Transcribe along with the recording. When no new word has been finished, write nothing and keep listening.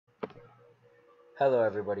Hello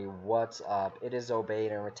everybody, what's up? It is Obey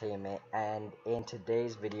Entertainment, and in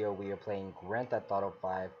today's video we are playing Grand Theft Auto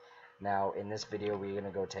 5. Now in this video we're going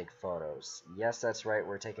to go take photos. Yes, that's right,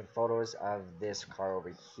 we're taking photos of this car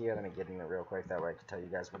over here. Let me get in it real quick, that way I can tell you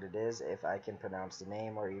guys what it is, if I can pronounce the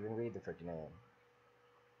name or even read the freaking name.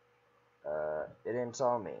 It didn't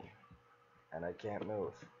tell me, and I can't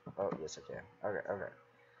move. Oh, yes I can.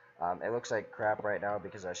 Okay. It looks like crap right now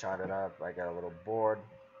because I shot it up. I got a little bored,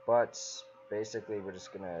 but basically we're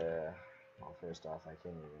just gonna. Well, first off, I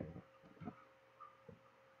can't even.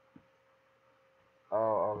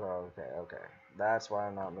 Oh, okay. That's why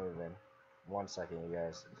I'm not moving. 1 second, you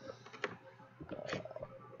guys.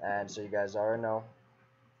 And so you guys are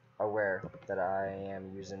aware that I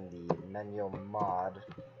am using the menu mod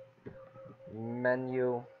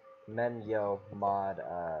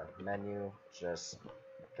menu just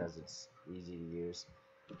because it's easy to use.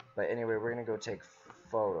 But anyway, we're gonna go take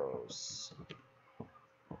photos.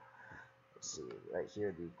 Let's see, right here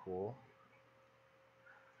would be cool.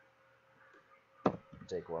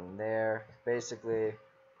 Take one there. Basically,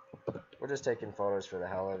 we're just taking photos for the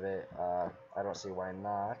hell of it. I don't see why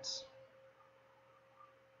not.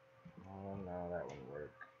 Oh no, that wouldn't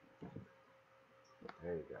work.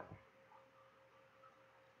 There you go.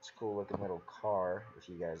 It's a cool looking little car, if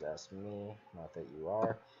you guys ask me. Not that you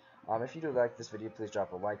are. If you do like this video, please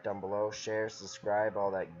drop a like down below, share, subscribe,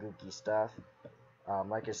 all that gooky stuff.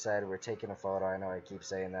 Like I said, we're taking a photo. I know I keep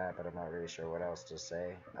saying that, but I'm not really sure what else to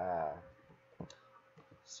say.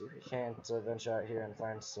 See if we can't venture out here and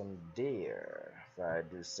find some deer. If I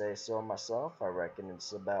do say so myself, I reckon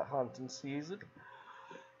it's about hunting season.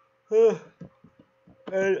 And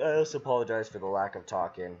I also apologize for the lack of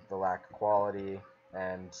talking, the lack of quality,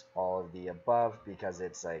 and all of the above, because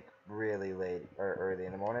it's like really late or early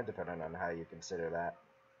in the morning, depending on how you consider that.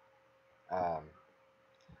 Um,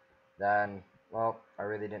 then, well, I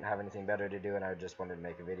really didn't have anything better to do, and I just wanted to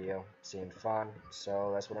make a video. It seemed fun,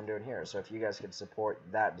 so that's what I'm doing here. So if you guys could support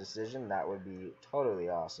that decision, that would be totally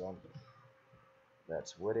awesome.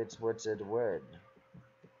 That's what it would.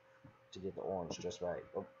 To get the orange just right.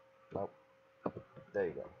 Oh, nope. There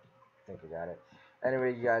you go. I think I got it.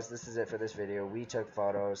 Anyway, you guys, this is it for this video. We took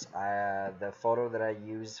photos. The photo that I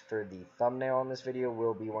used for the thumbnail on this video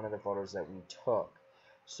will be one of the photos that we took.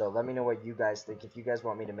 So let me know what you guys think. If you guys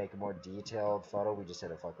want me to make a more detailed photo, we just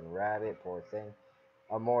hit a fucking rabbit, poor thing.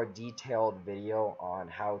 A more detailed video on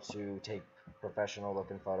how to take professional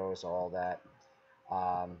looking photos, all that.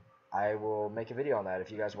 I will make a video on that.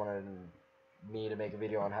 If you guys wanted me to make a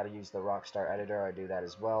video on how to use the Rockstar editor, I do that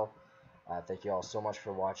as well. Thank you all so much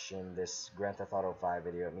for watching this Grand Theft Auto 5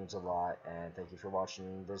 video. It means a lot, and thank you for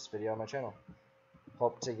watching this video on my channel.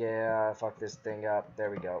 Hope to get fuck this thing up. There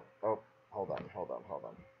we go. Oh, hold on.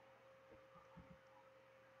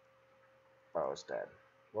 Oh, it's dead.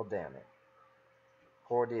 Well, damn it.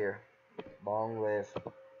 Poor dear. Long live.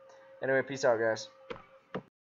 Anyway, peace out, guys.